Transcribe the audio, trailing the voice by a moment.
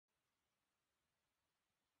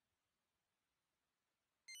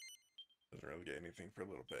doesn't really get anything for a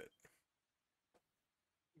little bit.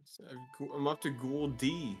 So I'm up to Ghoul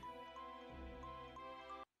D.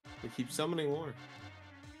 We keep summoning more.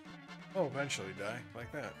 Oh, eventually die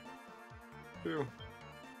like that. True.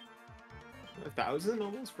 1,000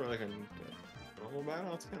 almost for like a normal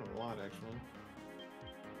battle? That's kind of a lot, actually.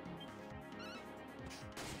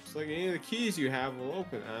 It's like any of the keys you have will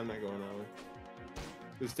open. I'm not going that way.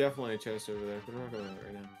 There's definitely a chest over there, but we're not going that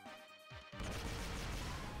right now.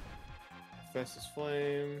 Festus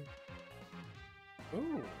Flame.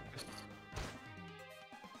 Ooh.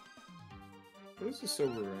 What is the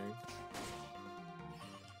Silver Ring?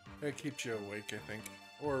 It keeps you awake, I think.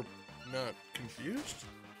 Or not confused?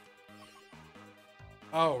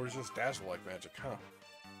 Oh, resist dazzle like magic, huh?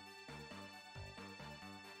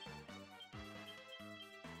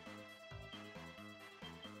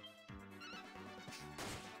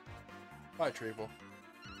 Bye, Treble.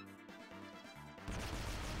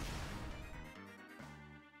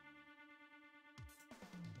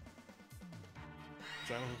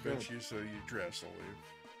 So I don't convince you, so you dress, I'll leave.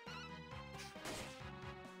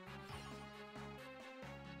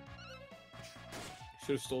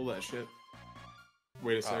 Should have stole that shit.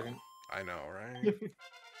 Wait a second. I know, right?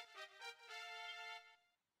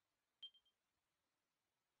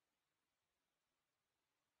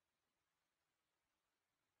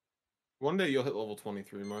 One day you'll hit level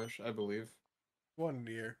 23, Marsh, I believe. One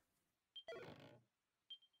year.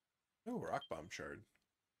 Oh, rock bomb shard.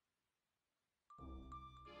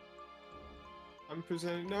 I'm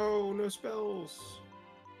presenting. No spells.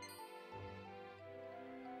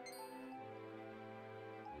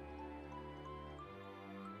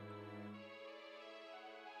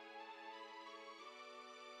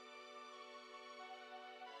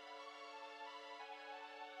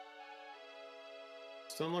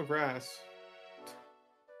 Still no grass.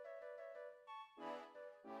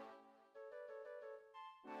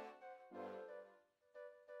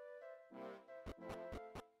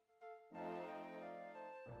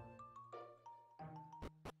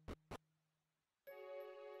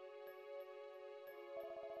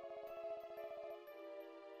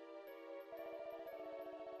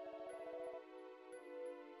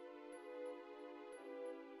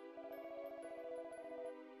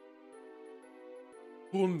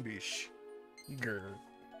 Bunbish. Grr.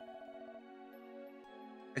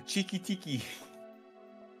 A cheeky tiki.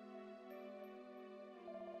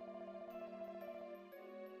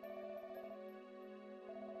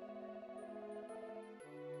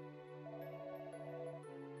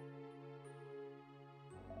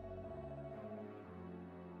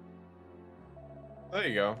 There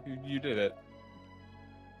you go. You did it.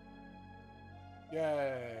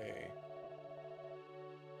 Yay.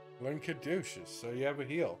 Learn Caduceus, so you have a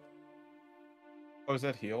heal. Oh, is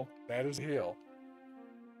that heal? That is a heal.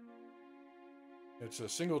 It's a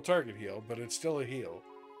single target heal, but it's still a heal.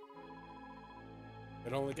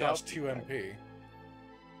 It only costs 2 MP.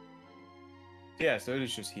 Yeah, so it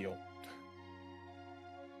is just heal.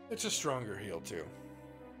 It's a stronger heal, too.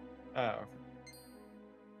 Oh.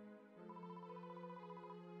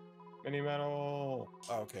 Mini metal.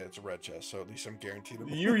 Oh, okay, it's a red chest, so at least I'm guaranteed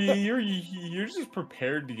to You're just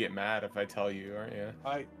prepared to get mad if I tell you, aren't you?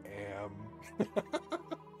 I am.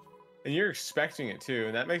 And you're expecting it too,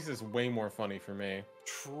 and that makes this way more funny for me.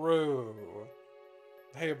 True.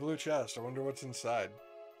 Hey, a blue chest. I wonder what's inside.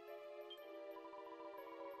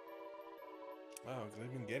 Oh,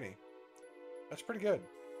 Gleben Guinea. That's pretty good.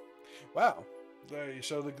 Wow.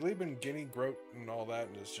 So the Gleben Guinea groat and all that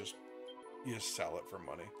is just, you just sell it for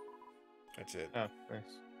money. That's it. Oh,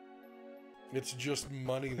 nice. It's just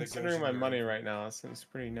money that goes in Considering my money right now, it's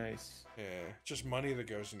pretty nice. Yeah, just money that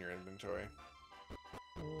goes in your inventory.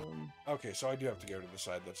 Okay, so I do have to go to the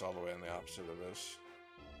side that's all the way on the opposite of this.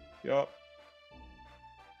 Yup.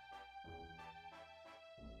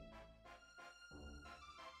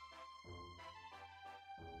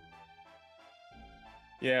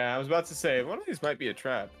 Yeah, I was about to say, one of these might be a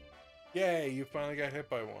trap. Yay, you finally got hit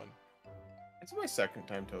by one. It's my second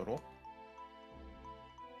time total.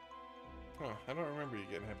 Oh, I don't remember you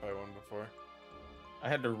getting hit by one before. I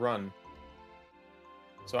had to run.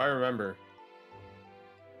 So I remember.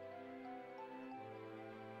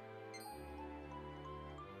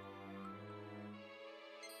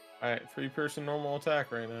 Alright, 3-person normal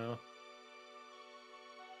attack right now.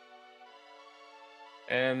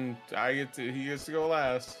 And he gets to go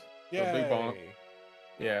last. Yeah. Big bonk.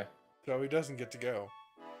 Yeah. So he doesn't get to go.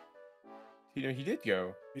 He did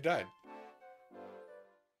go. He died.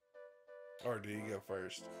 Or did he go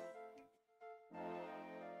first?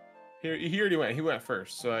 He already went. He went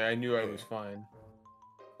first, so I knew I was fine.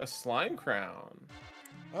 A slime crown.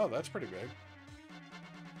 Oh, that's pretty big.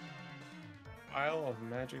 Isle of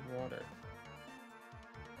Magic Water.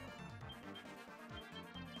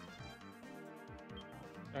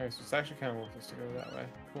 Alright, so it's actually kind of worth us to go that way.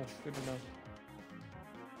 Cool, good to know.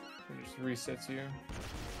 It just resets you.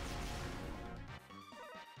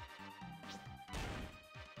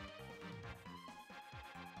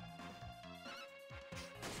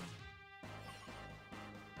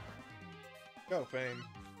 Go, Fame.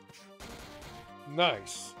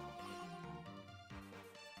 Nice.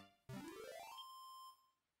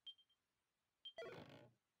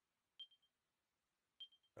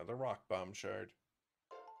 Another rock bomb shard.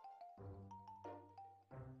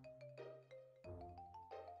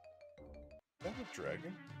 Is that a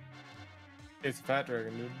dragon? It's a fat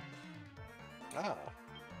dragon, dude. Ah.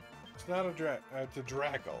 It's not a it's a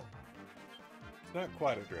draggle. It's not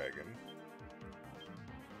quite a dragon.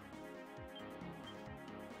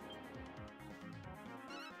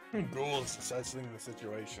 Ghouls assessing the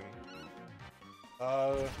situation.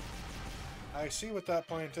 I see what that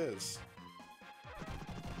plant is.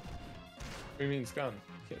 What do you mean it's gone?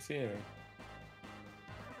 Can't see anything.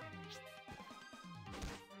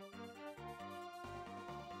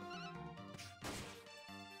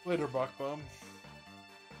 Later, Buck Bum.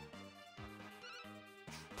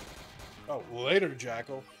 Oh, later,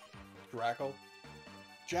 Jackal. Drackle.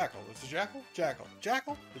 Jackal. It's a jackal? Jackal.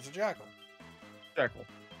 Jackal? It's a jackal. Jackal.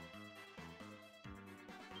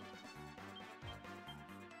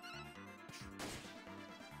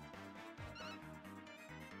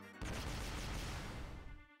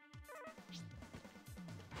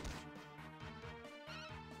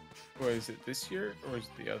 Wait, is it this year or is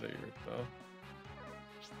it the other year though?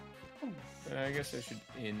 I guess I should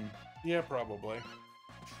in. Yeah, probably.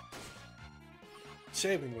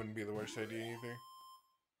 Saving wouldn't be the worst idea either.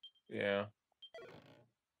 Yeah.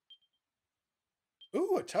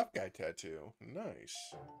 Ooh, a tough guy tattoo.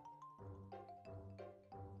 Nice.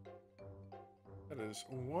 That is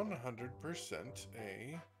 100%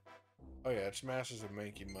 a... Oh yeah, it's masses of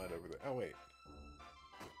manky mud over there. Oh wait.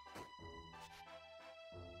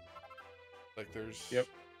 Like there's... Yep.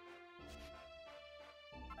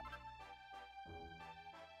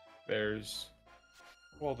 There's...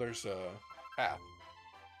 Well, there's a path.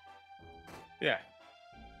 Yeah.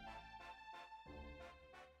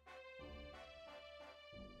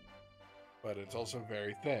 But it's also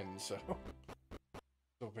very thin, so...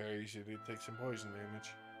 So very easy to take some poison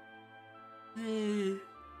damage. Yay!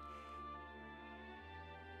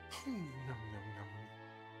 Nom, nom, nom.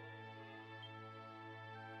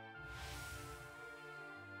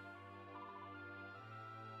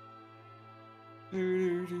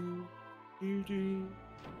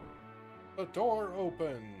 The door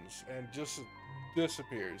opens and just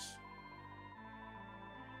disappears.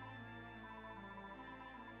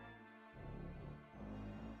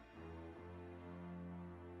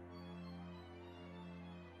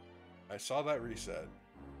 I saw that reset.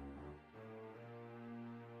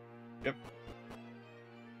 Yep.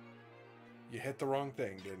 You hit the wrong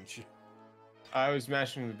thing, didn't you? I was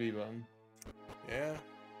mashing the B button. Yeah.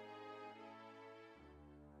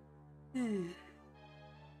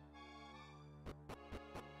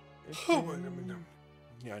 Oh,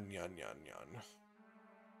 Yan, yan, yan, yan.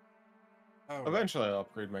 Oh, Eventually I'll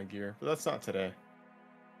upgrade my gear, but that's not today.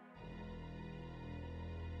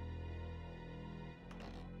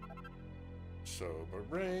 Sober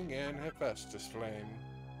ring and Hephaestus flame.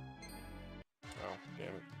 Oh, damn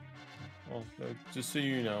it. Well, just so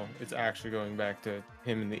you know, it's actually going back to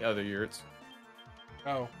him in the other yurts.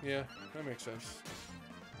 Oh, yeah, that makes sense.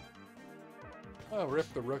 Oh,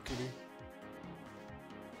 rip the rookie.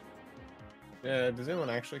 Yeah, does anyone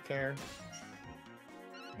actually care?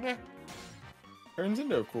 Nah, Turns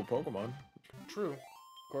into a cool Pokemon. true.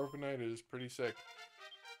 Corviknight is pretty sick.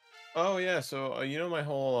 Oh yeah, so you know my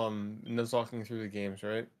whole nuzlocking through the games,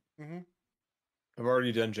 right? Mm-hmm. I've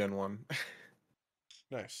already done Gen 1.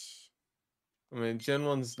 Nice. I mean, Gen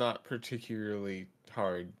 1's not particularly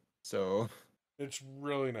hard, so... It's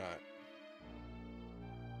really not.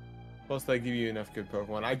 Plus, they give you enough good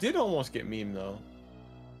Pokemon. I did almost get meme, though.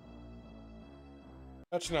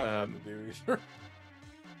 That's not hard to do either.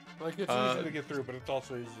 Like, it's easy to get through, but it's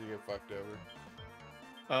also easy to get fucked over.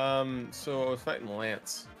 So I was fighting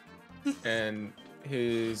Lance, and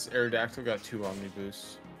his Aerodactyl got 2 Omni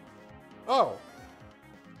Boosts. Oh!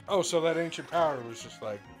 Oh, so that ancient power was just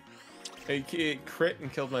like... It crit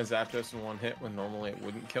and killed my Zapdos in one hit when normally it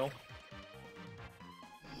wouldn't kill.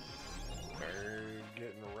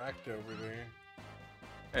 Getting wrecked over there.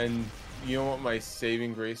 And you know what my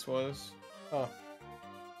saving grace was? Huh.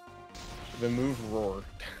 The move Roar.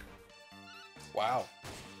 Wow.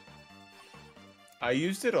 I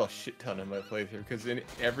used it a shit ton in my playthrough because in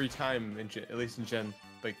every time, at least in Gen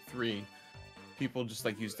like 3, people just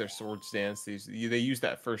like use their sword stance. They use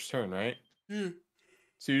that first turn, right? Yeah.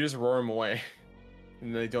 So you just roar them away,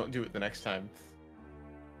 and they don't do it the next time.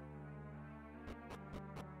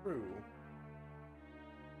 True.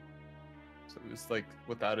 So it was like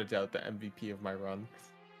without a doubt the MVP of my run.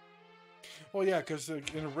 Well, yeah, because in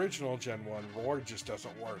original Gen 1, Roar just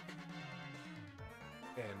doesn't work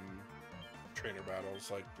in trainer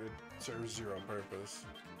battles. Like, it serves zero purpose.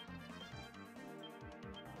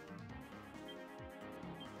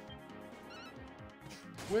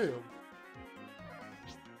 Well.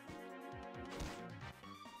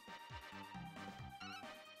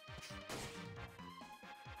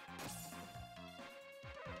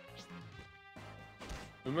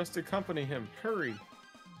 We must accompany him. Hurry!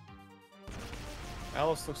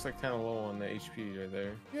 Alice looks like kind of low on the HP right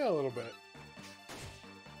there. Yeah, a little bit.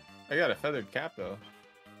 I got a feathered cap though.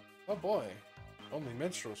 Oh boy. Only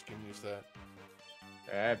minstrels can use that.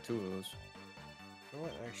 I have 2 of those. You know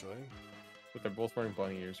what, actually? But they're both wearing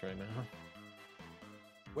bunny ears right now.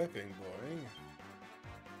 Whipping boy.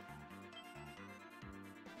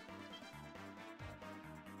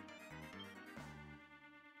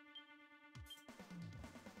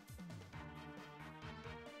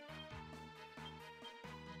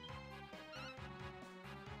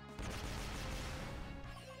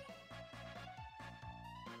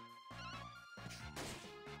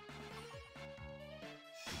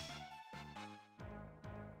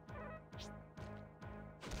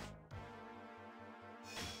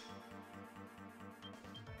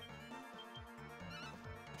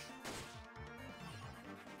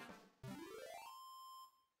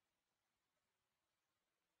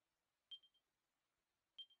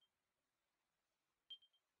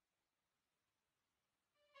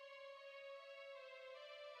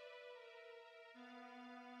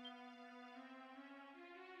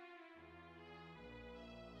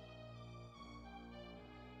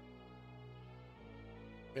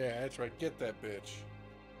 Yeah, that's right. Get that bitch.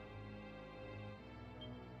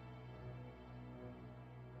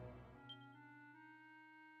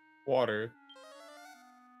 Water.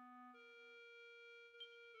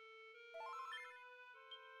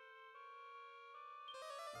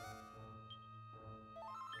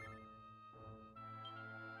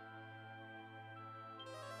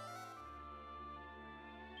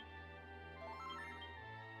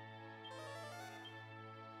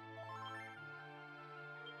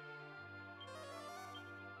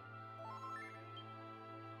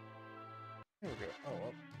 Here we go. Oh,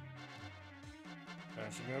 well.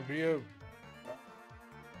 That's gonna be a...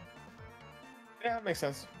 Yeah, that makes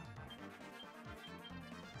sense.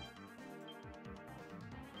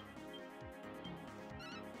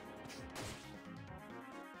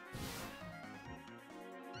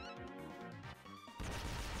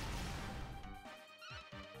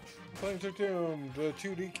 Flames are doomed. The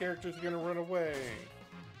 2D character's gonna run away.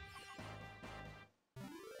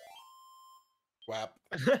 Whap.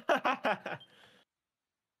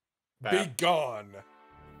 Be gone,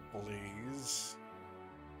 please.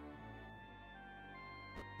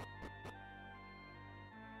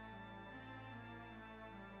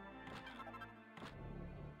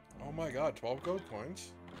 Oh my god, 12 gold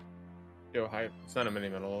coins? Yo, hype. It's not a mini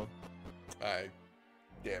medal.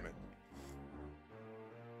 Damn it.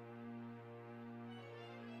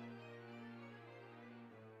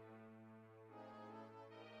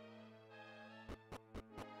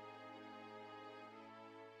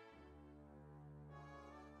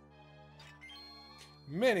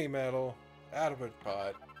 Mini medal. Out of a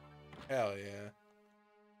pot. Hell yeah.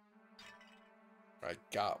 I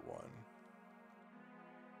got one.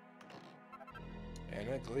 And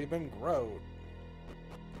a Gleben Groat.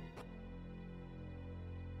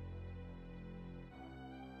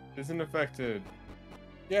 Isn't affected.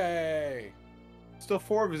 Yay! Still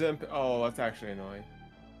 4 of his MP. Oh, that's actually annoying.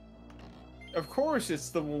 Of course, it's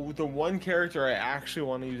the one character I actually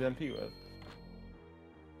want to use MP with.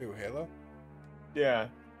 Ooh, Halo? Yeah.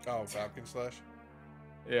 Oh, Falcon Slash?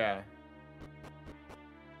 Yeah.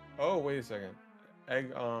 Oh, wait a second.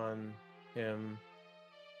 Egg on him.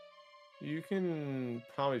 You can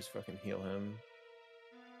probably just fucking heal him.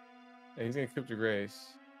 And he's gonna keep the grace.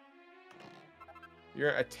 Your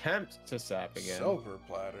attempt to sap again. Silver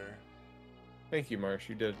platter. Thank you, Marsh.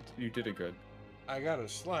 You did it good. I got a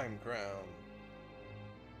slime crown.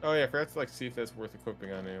 Oh yeah, I forgot to like see if that's worth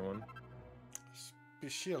equipping on anyone.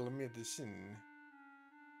 Special medicine.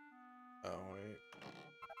 Oh wait.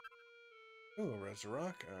 Ooh,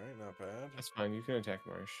 Resurrect. Alright, not bad. That's fine. You can attack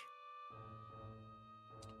Marsh.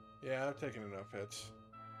 Yeah, I've taken enough hits.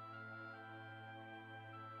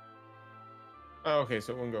 Oh, okay,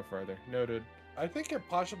 so it won't go further. Noted. I think it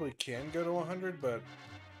possibly can go to 100, but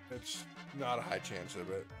it's not a high chance of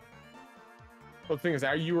it. Well, the thing is,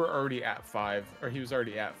 you were already at 5, or he was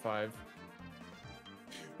already at 5.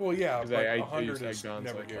 Well, yeah, Because but I 100 used is egg on, so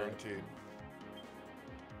never I caught it. guaranteed.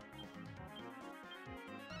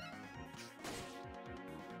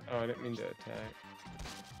 Oh, I didn't mean to attack.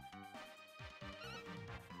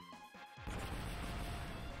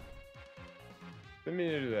 Didn't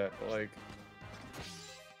mean to do that, but like,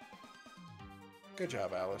 Good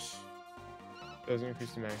job, Alice. doesn't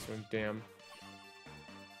increase the maximum. Damn.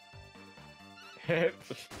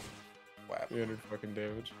 Whap. 300 fucking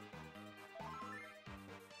damage.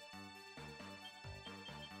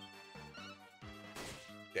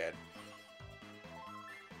 Dead.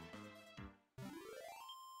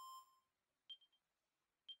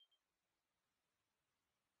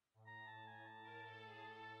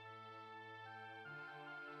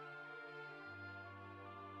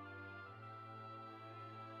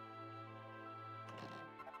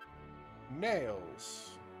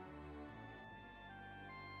 Nails.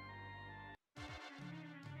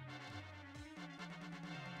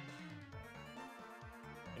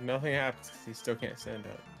 Nothing happens because he still can't stand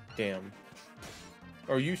up. Damn.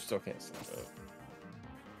 Or you still can't stand up.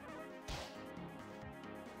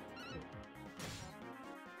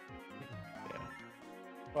 Yeah.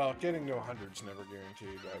 Well, getting to 100 is never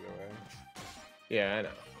guaranteed, by the way. Yeah, I know.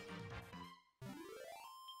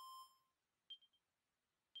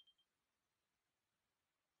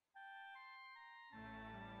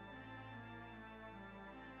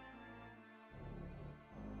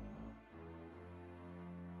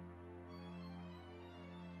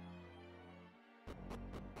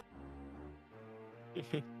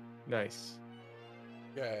 Nice.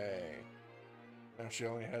 Yay. Now she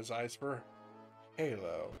only has eyes for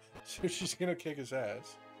Halo, so she's gonna kick his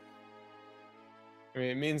ass. I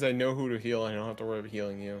mean, it means I know who to heal and I don't have to worry about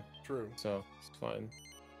healing you. True. So, it's fine.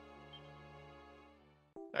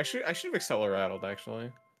 Actually, I should have accelerated, actually.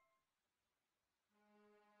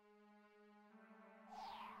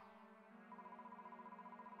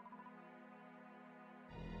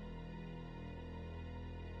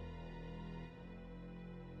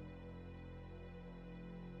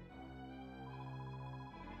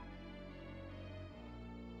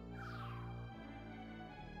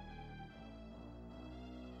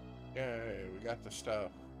 Yay, we got the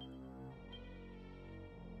stuff.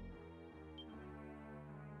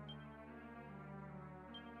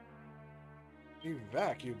 You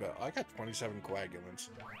vacuum belt. I got 27 coagulants.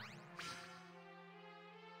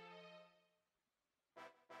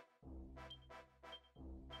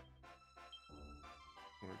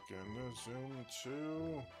 We're gonna zoom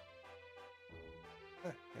to...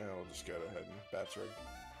 yeah, we'll just go ahead and Bats Rig.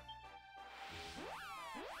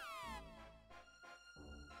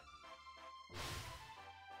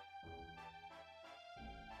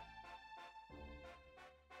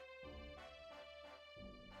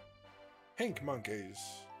 Pink monkeys.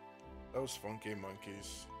 Those funky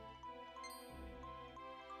monkeys.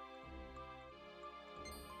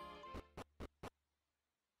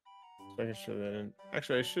 Making sure that didn't...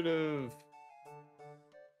 Actually, I should have...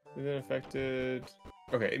 Is it affected?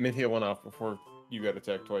 Okay, it made heal one off before you got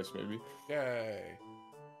attacked twice, maybe. Yay.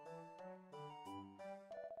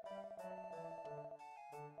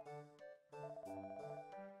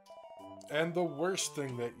 And the worst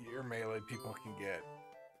thing that your melee people can get.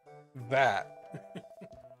 That.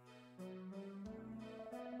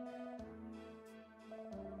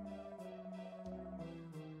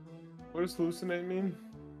 What does hallucinate mean?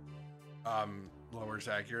 Lowers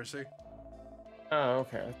accuracy. Oh,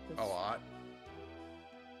 okay. A lot.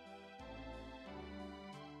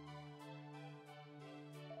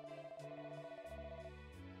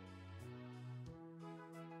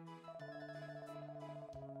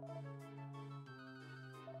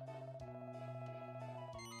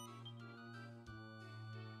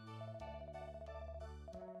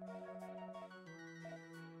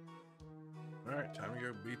 Alright, time to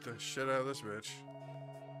go beat the shit out of this bitch.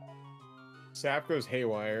 Sap goes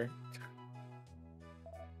haywire.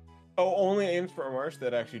 Oh, only aims for a marsh?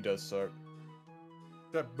 That actually does suck.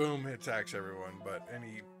 That boom attacks everyone, but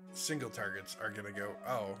any single targets are gonna go,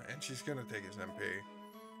 oh, and she's gonna take his MP.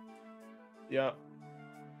 Yeah.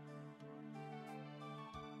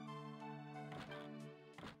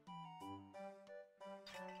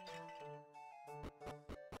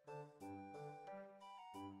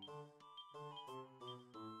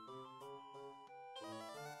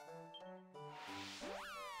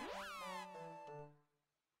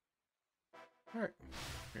 Alright,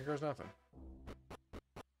 here goes nothing.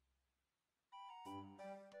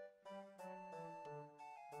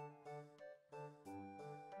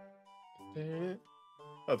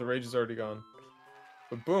 Oh, the rage is already gone.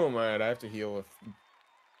 But boom, alright, I have to heal with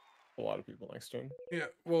a lot of people next turn. Yeah,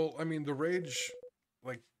 well, I mean, the rage,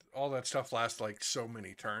 like, all that stuff lasts, like, so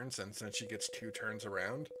many turns, and since she gets 2 turns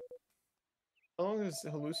around, How long does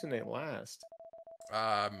hallucinate last?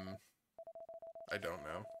 I don't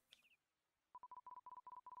know.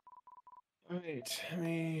 Alright, let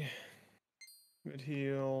me mid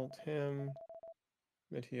heal him.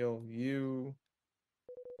 Mid heal you.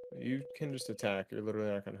 You can just attack. You're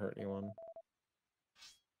literally not gonna hurt anyone.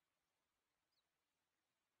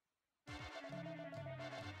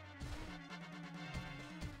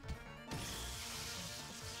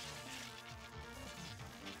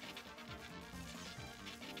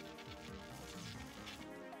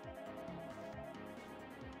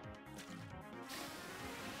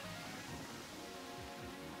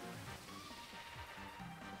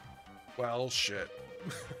 Well, shit.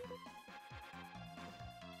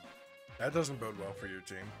 That doesn't bode well for your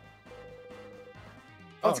team.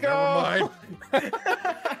 Let's oh, go! Never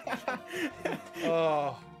mind.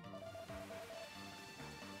 Oh.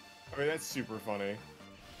 I mean, that's super funny.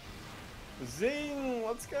 Zing!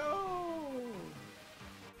 Let's go!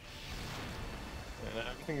 And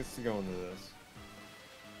everything is to go into this.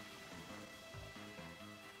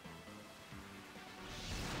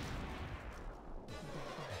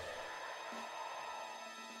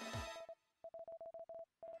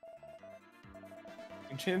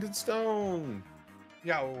 Enchanted stone!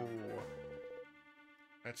 Yo.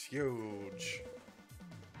 That's huge.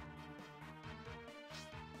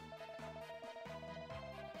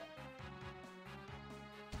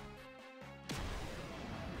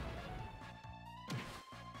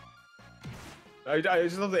 I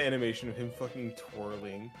just love the animation of him fucking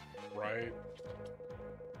twirling. Right.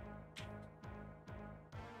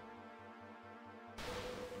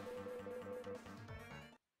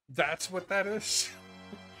 That's what that is?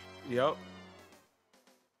 Yep.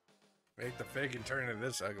 Make the fig and turn into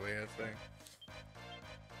this ugly ass thing.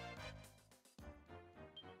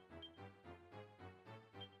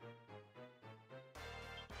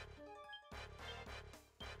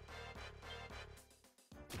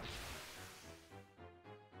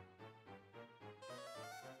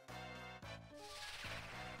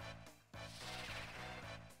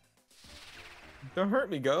 Don't hurt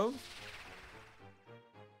me, Gove.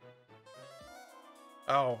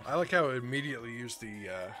 Oh, I like how it immediately used the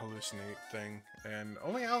hallucinate thing, and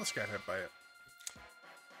only Alice got hit by it.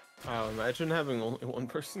 Wow, imagine having only one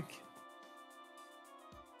person.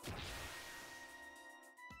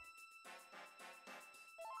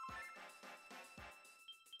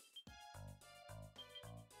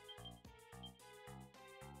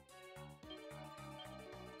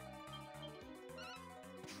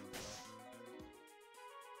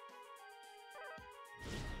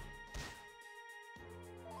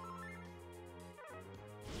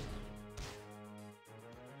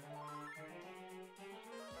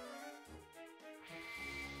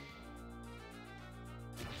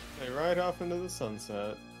 They ride off into the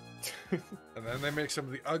sunset. And then they make some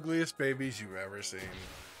of the ugliest babies you've ever seen.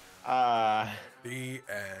 Ah. The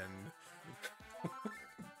end.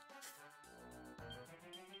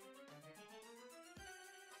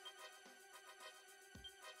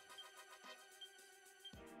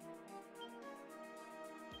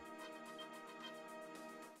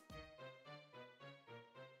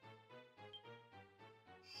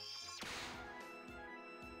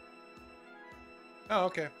 Oh,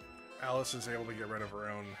 okay. Alice is able to get rid of her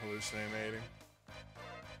own hallucinating.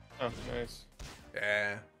 Oh, nice.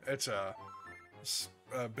 Yeah, it's a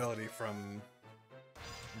ability from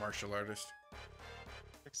martial artist.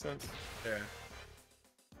 Makes sense. Yeah.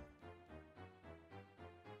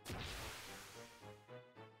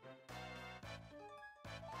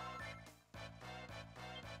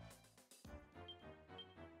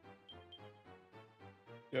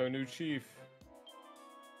 Yo, new chief.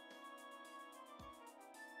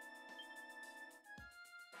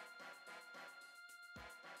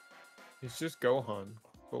 It's just Gohan,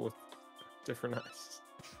 but with different eyes.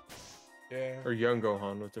 Yeah. Or young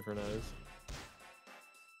Gohan with different eyes.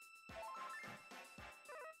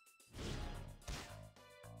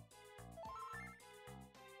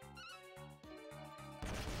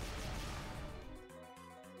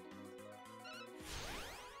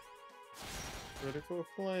 Critical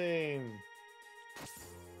flame.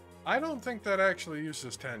 I don't think that actually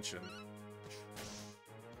uses tension.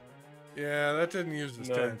 Yeah, that didn't use this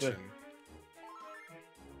tension.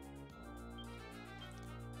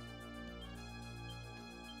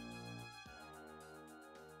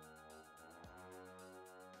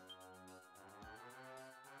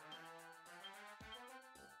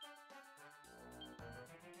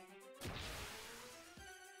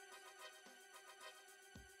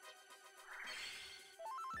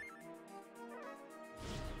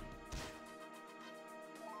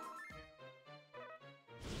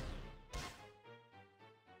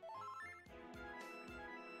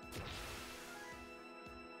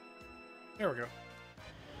 There we go.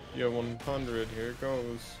 Yeah, 100. Here it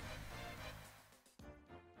goes.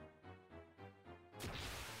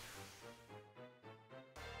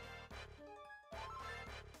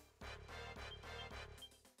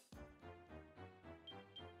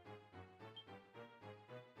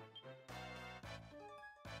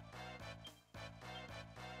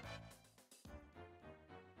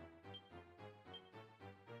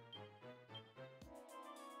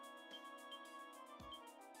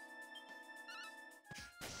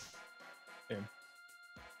 Damn.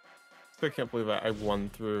 Still can't believe I won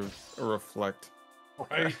through a reflect.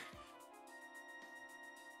 Right.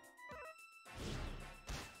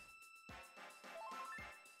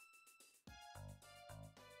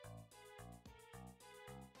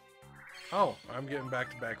 Oh, I'm getting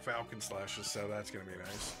back-to-back Falcon Slashes, so that's gonna be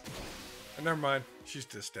nice. And never mind, she's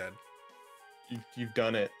just dead. You've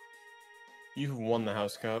done it. You've won the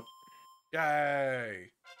House Cup.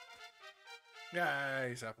 Yay!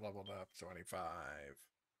 Yay! Zap leveled up 25.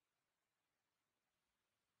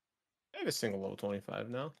 I have a single level 25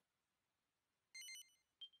 now.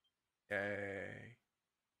 Yay!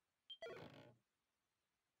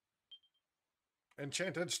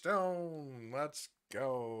 Enchanted Stone! Let's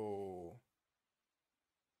go!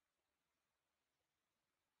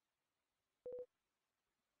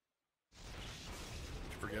 Did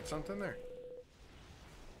you forget something there?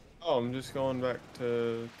 Oh, I'm just going back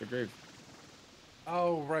to the grave.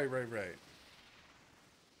 Oh, right.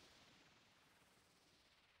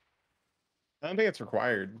 I don't think it's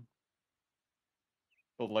required.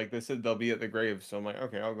 But like they said, they'll be at the grave, so I'm like,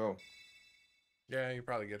 okay, I'll go. Yeah, you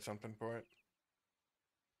probably get something for it.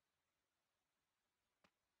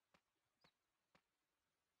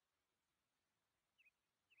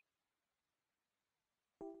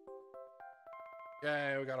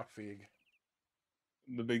 Yay, we got a fig.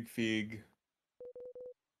 The big fig.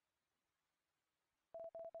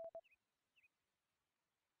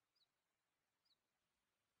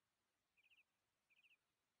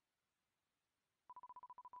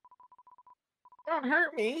 Don't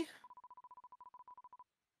hurt me.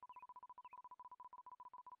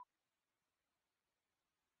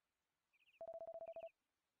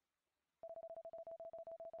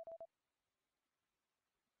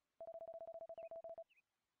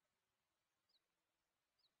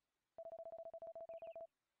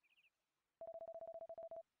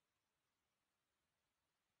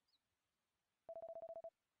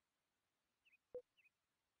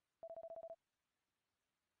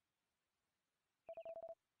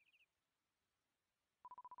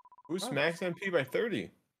 Boost Oh, max MP by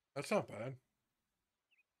 30. that's not bad.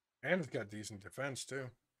 And it's got decent defense, too.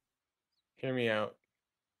 Hear me out.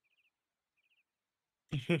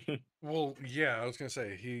 Well, yeah, I was gonna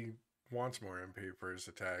say, he wants more MP for his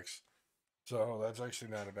attacks. So that's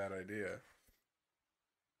actually not a bad idea.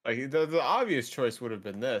 Like the obvious choice would have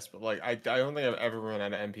been this, but like I don't think I've ever run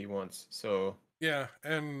out of MP once. So Yeah,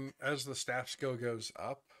 and as the staff skill goes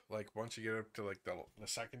up, like once you get up to like the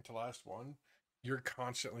second to last one, you're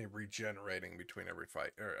constantly regenerating between every fight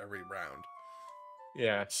or every round.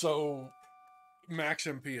 yeah, So max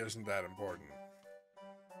MP isn't that important.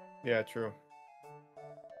 yeah, true.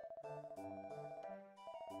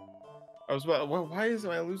 I was about, why is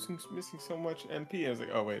my missing so much MP? I was like,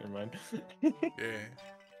 oh wait, never mind. Yeah.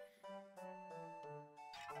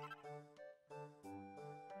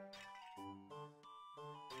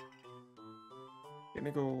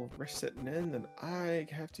 Gonna go resetting in, then I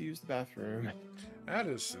have to use the bathroom. That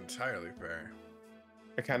is entirely fair.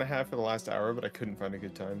 I kind of have for the last hour, but I couldn't find a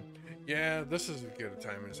good time. Yeah, this is as good a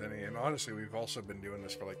time as any. And honestly, we've also been doing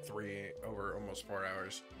this for like over almost 4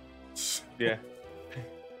 hours. Yeah.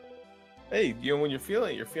 Hey, you know, when you're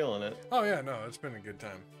feeling it, you're feeling it. Oh yeah, no, it's been a good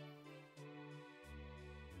time.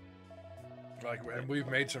 Like, and we've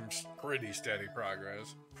made some pretty steady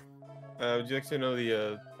progress. Would you like to know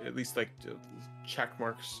the, at least like check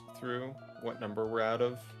marks through what number we're out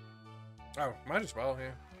of? Oh, might as well,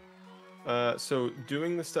 yeah. So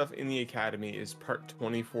doing the stuff in the academy is part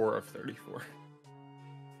 24 of 34.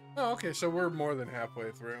 Oh, okay, so we're more than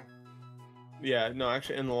halfway through. Yeah, no,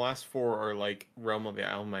 actually, and the last 4 are like Realm of the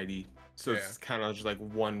Almighty. So it's kind of just like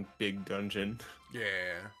one big dungeon. Yeah.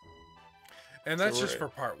 And that's just for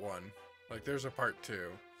part 1. Like, there's a part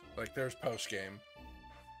 2. Like, there's post-game.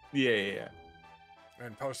 Yeah.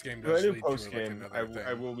 And post-game does lead to like another thing.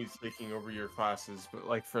 I will be taking over your classes, but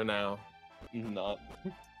like for now, not.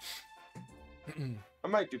 I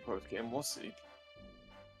might do post-game, we'll see.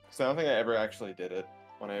 So I don't think I ever actually did it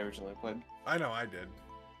when I originally played. I know I did.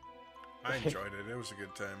 I enjoyed it. It was a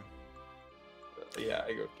good time. Yeah,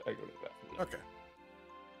 I go to that. Okay.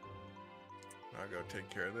 I'll go take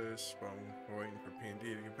care of this while we're waiting for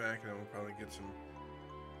P&D to get back, and then we'll probably get some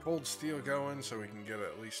cold steel going so we can get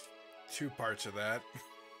at least 2 parts of that.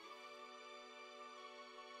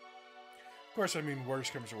 Of course, I mean,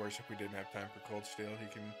 worst comes to worst, if we didn't have time for cold steel, he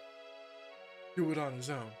can do it on his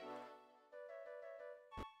own.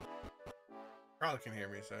 Probably can hear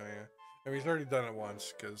me, so yeah. I mean, he's already done it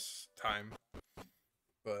once, because time.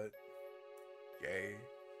 But, yay.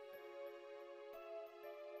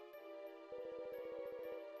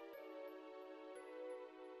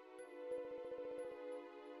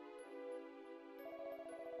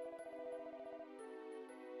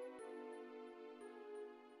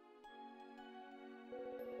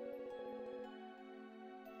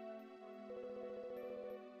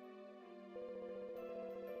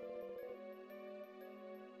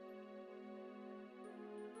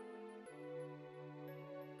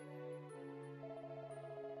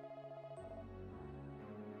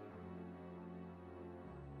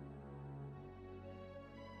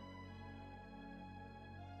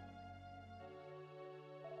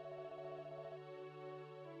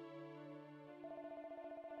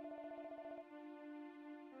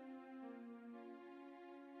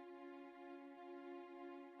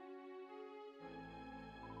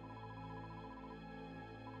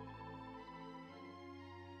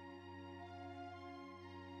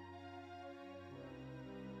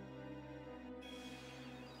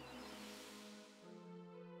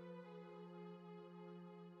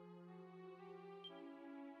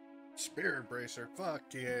 Spirit Bracer, fuck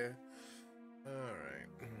yeah. Alright.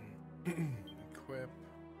 Equip.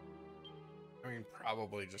 I mean,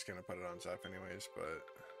 probably just gonna put it on Zeph anyways, but...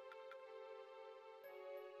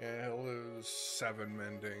 yeah, he'll lose 7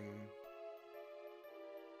 mending.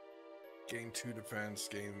 Gain 2 defense,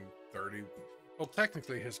 gain 30... well,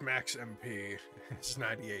 technically his max MP is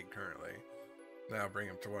 98 currently. That'll bring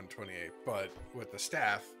him to 128, but with the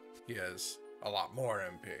staff, he has a lot more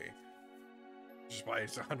MP. Which is why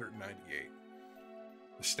he's 198.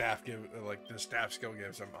 The staff skill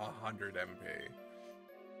gives him 100 MP.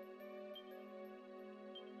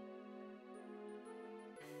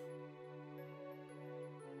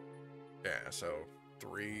 Yeah, so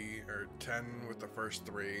 3 or 10 with the first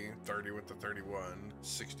 3, 30 with the 31,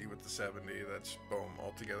 60 with the 70. That's boom,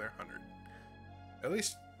 altogether 100. At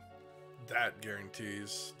least that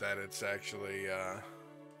guarantees that it's actually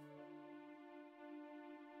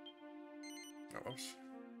oops.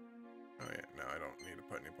 Oh yeah, no, I don't need to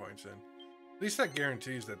put any points in. At least that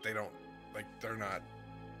guarantees that they don't, like, they're not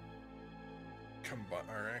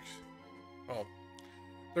or actually, well,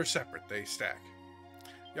 they're separate, they stack.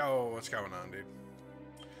 Yo, what's going on, dude?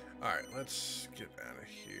 Alright, let's get out of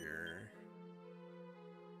here.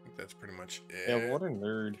 I think that's pretty much it. Yeah, what a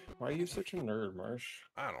nerd. Why are you such a nerd, Marsh?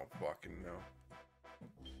 I don't fucking know.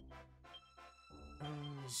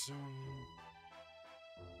 Zoom.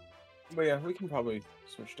 But yeah, we can probably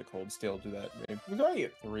switch to cold steel, do that. Maybe. We're already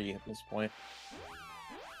at 3 at this point.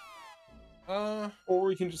 Or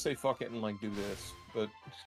we can just say fuck it and like do this. But